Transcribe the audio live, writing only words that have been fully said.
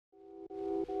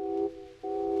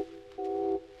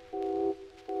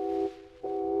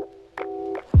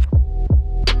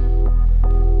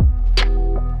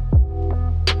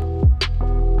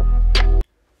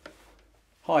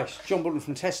Hi, it's Jon Bawden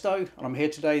from TESTO, and I'm here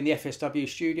today in the FSW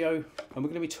studio, and we're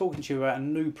going to be talking to you about a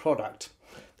new product,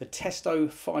 the TESTO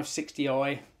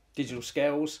 560i digital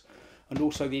scales, and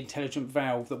also the intelligent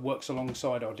valve that works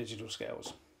alongside our digital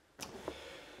scales.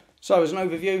 So as an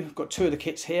overview, I've got two of the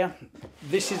kits here.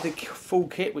 This is the full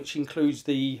kit, which includes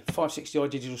the 560i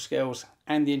digital scales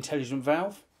and the intelligent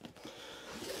valve.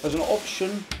 As an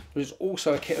option, there's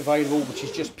also a kit available which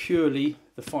is just purely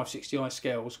the 560i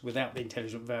scales without the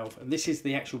intelligent valve, and this is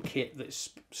the actual kit that's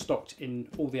stocked in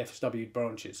all the FSW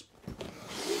branches.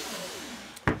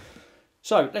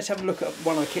 So let's have a look at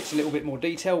one of the kits in a little bit more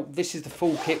detail. This is the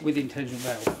full kit with the intelligent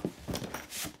valve.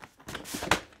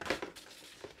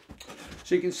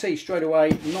 So you can see straight away,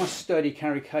 nice sturdy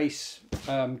carry case,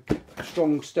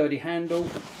 strong sturdy handle,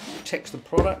 protects the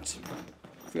product.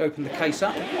 If we open the case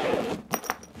up,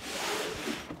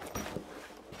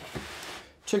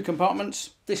 two compartments.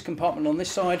 This compartment on this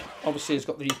side obviously has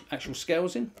got the actual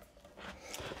scales in,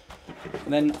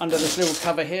 and then under this little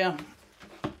cover here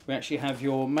we actually have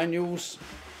your manuals,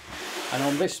 and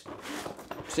on this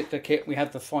particular kit we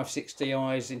have the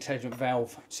 560i's intelligent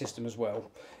valve system as well.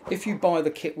 If you buy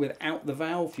the kit without the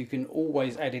valve, you can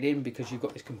always add it in because you've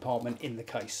got this compartment in the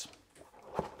case.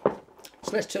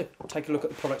 So let's take a look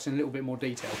at the products in a little bit more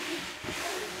detail.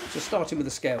 So starting with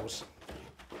the scales.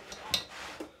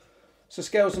 So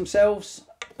scales themselves,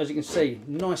 as you can see,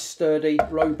 nice sturdy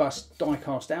robust die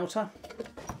cast outer.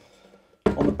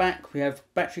 On the back we have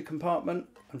battery compartment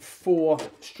and four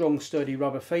strong sturdy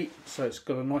rubber feet, so it's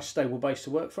got a nice stable base to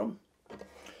work from.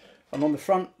 And on the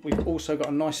front we've also got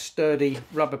a nice sturdy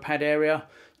rubber pad area.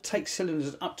 Takes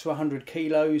cylinders up to 100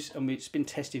 kilos, and it's been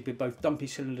tested with both dumpy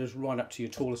cylinders right up to your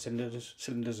taller cylinders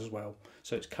as well,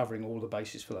 so it's covering all the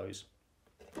bases for those.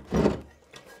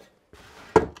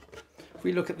 If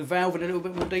we look at the valve in a little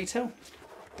bit more detail.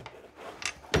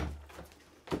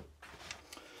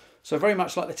 So very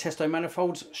much like the TESTO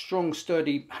manifolds, strong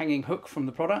sturdy hanging hook from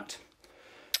the product.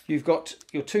 You've got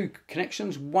your two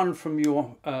connections, one from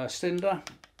your cylinder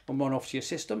and one off to your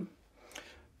system.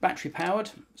 Battery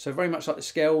powered, so very much like the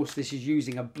scales, this is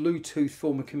using a Bluetooth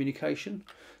form of communication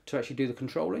to actually do the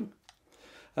controlling.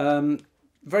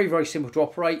 Very simple to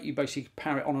operate. You basically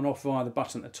power it on and off via the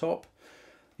button at the top.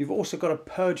 You've also got a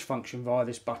purge function via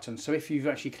this button, so if you've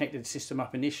actually connected the system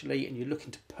up initially and you're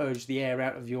looking to purge the air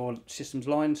out of your system's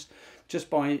lines, just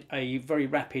by a very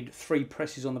rapid 3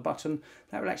 presses on the button,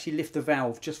 that will actually lift the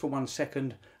valve just for 1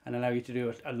 second and allow you to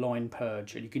do a line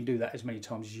purge, and you can do that as many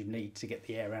times as you need to get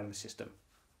the air out of the system.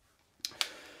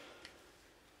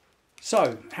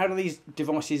 So how do these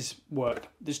devices work?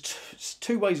 There's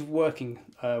two ways of working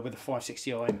with the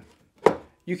 560i.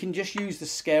 You can just use the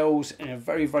scales in a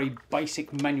very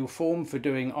basic manual form for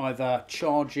doing either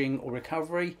charging or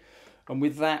recovery, and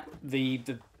with that the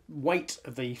weight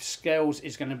of the scales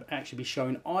is going to actually be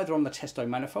shown either on the TESTO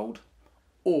manifold,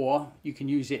 or you can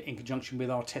use it in conjunction with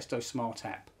our TESTO Smart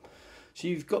app. So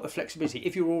you've got the flexibility.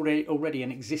 If you're already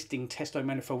an existing TESTO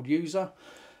manifold user,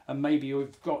 and maybe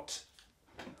you've got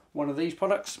one of these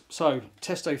products, so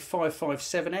TESTO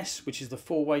 557S, which is the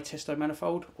 4-way TESTO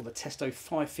manifold, or the TESTO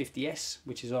 550S,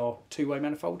 which is our 2-way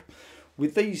manifold.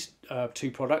 With these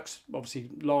two products, obviously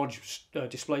large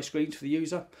display screens for the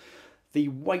user, the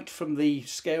weight from the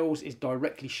scales is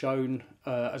directly shown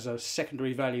as a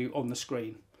secondary value on the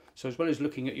screen. So as well as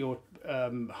looking at your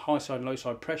high side and low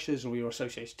side pressures or your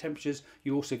associated temperatures,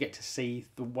 you also get to see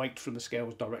the weight from the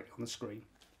scales directly on the screen.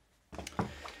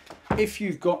 If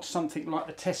you've got something like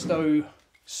the TESTO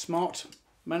Smart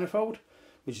manifold,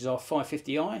 which is our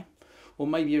 550i, or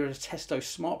maybe you're a TESTO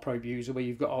Smart Probe user where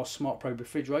you've got our Smart Probe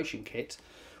refrigeration kit,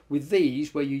 with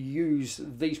these, where you use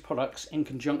these products in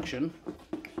conjunction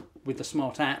with the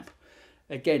Smart app,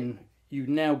 again, you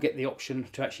now get the option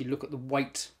to actually look at the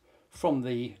weight from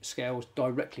the scales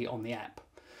directly on the app.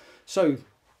 So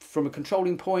from a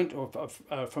controlling point, or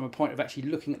from a point of actually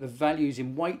looking at the values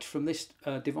in weight from this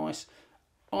device,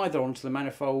 either onto the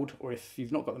manifold, or if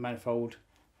you've not got the manifold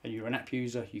and you're an app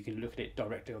user, you can look at it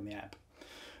directly on the app.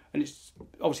 And it's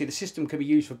obviously the system can be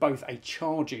used for both a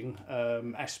charging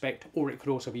aspect, or it could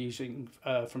also be using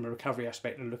from a recovery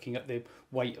aspect and looking at the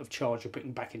weight of charge you're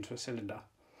putting back into a cylinder.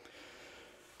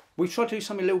 We've tried to do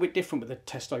something a little bit different with the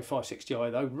TESTO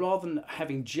 560i though. Rather than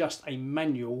having just a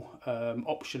manual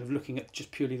option of looking at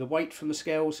just purely the weight from the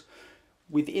scales,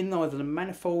 within either the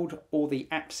manifold or the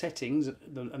app settings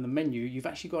and the menu, you've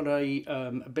actually got a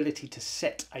ability to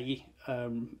set a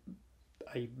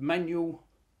manual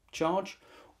charge,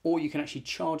 or you can actually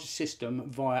charge the system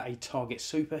via a target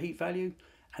superheat value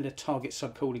and a target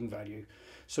subcooling value.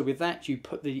 So with that, you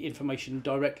put the information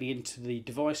directly into the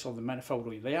device or the manifold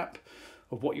or the app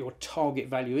of what your target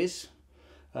value is,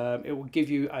 It will give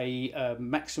you a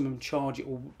maximum charge. It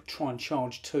will try and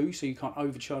charge to, so you can't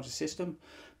overcharge the system.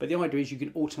 But the idea is you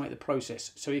can automate the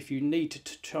process. So if you need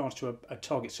to charge to a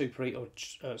target superheat or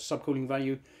subcooling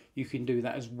value, you can do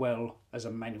that as well as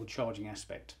a manual charging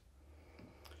aspect.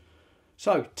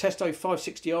 So TESTO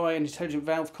 560i and intelligent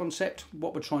valve concept.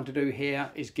 What we're trying to do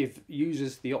here is give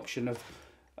users the option of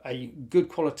a good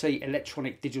quality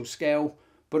electronic digital scale,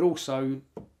 but also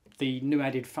the new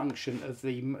added function of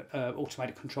the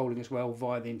automatic controlling as well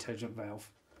via the intelligent valve.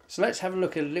 So let's have a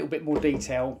look at a little bit more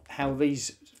detail how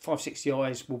these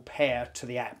 560i's will pair to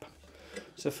the app.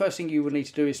 So the first thing you will need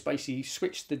to do is basically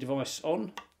switch the device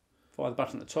on via the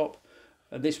button at the top,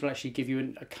 and this will actually give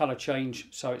you a colour change.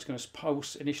 So it's going to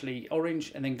pulse initially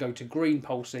orange and then go to green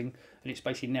pulsing, and it's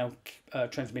basically now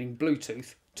transmitting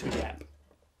Bluetooth to the app.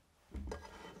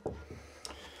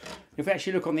 If we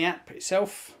actually look on the app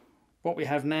itself, what we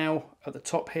have now at the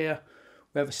top here,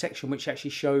 we have a section which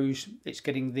actually shows it's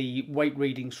getting the weight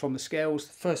readings from the scales.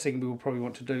 The first thing we will probably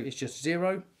want to do is just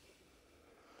 0.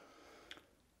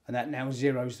 And that now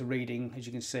zeroes the reading, as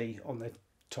you can see on the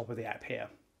top of the app here.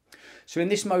 So in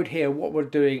this mode here, what we're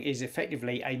doing is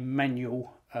effectively a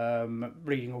manual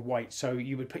reading of weight. So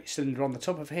you would put your cylinder on the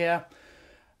top of here,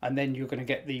 and then you're going to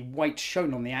get the weight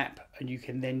shown on the app, and you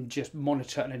can then just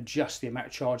monitor and adjust the amount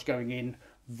of charge going in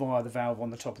via the valve on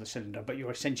the top of the cylinder, but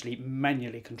you're essentially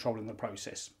manually controlling the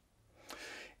process.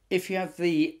 If you have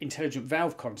the intelligent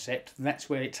valve concept, that's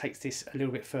where it takes this a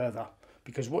little bit further,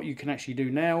 because what you can actually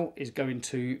do now is go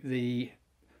into the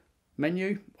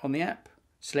menu on the app,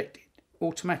 select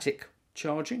automatic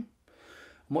charging,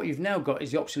 and what you've now got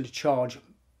is the option to charge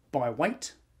by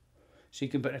weight. So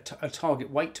you can put a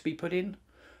target weight to be put in,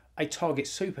 a target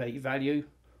superheat value,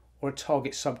 or a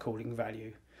target subcooling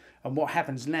value. And what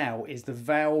happens now is the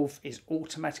valve is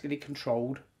automatically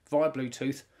controlled via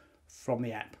Bluetooth from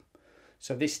the app.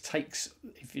 So this takes,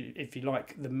 if you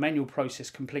like, the manual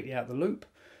process completely out of the loop,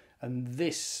 and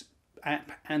this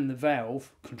app and the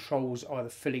valve controls either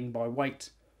filling by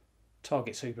weight,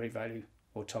 target superheat value,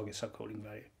 or target subcooling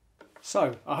value.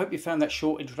 So I hope you found that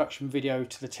short introduction video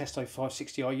to the TESTO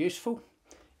 560i useful.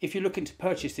 If you're looking to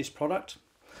purchase this product,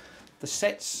 the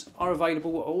sets are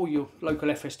available at all your local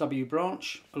FSW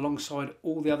branch, alongside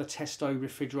all the other TESTO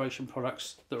refrigeration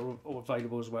products that are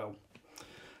available as well.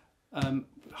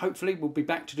 Hopefully we'll be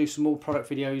back to do some more product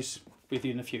videos with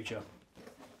you in the future.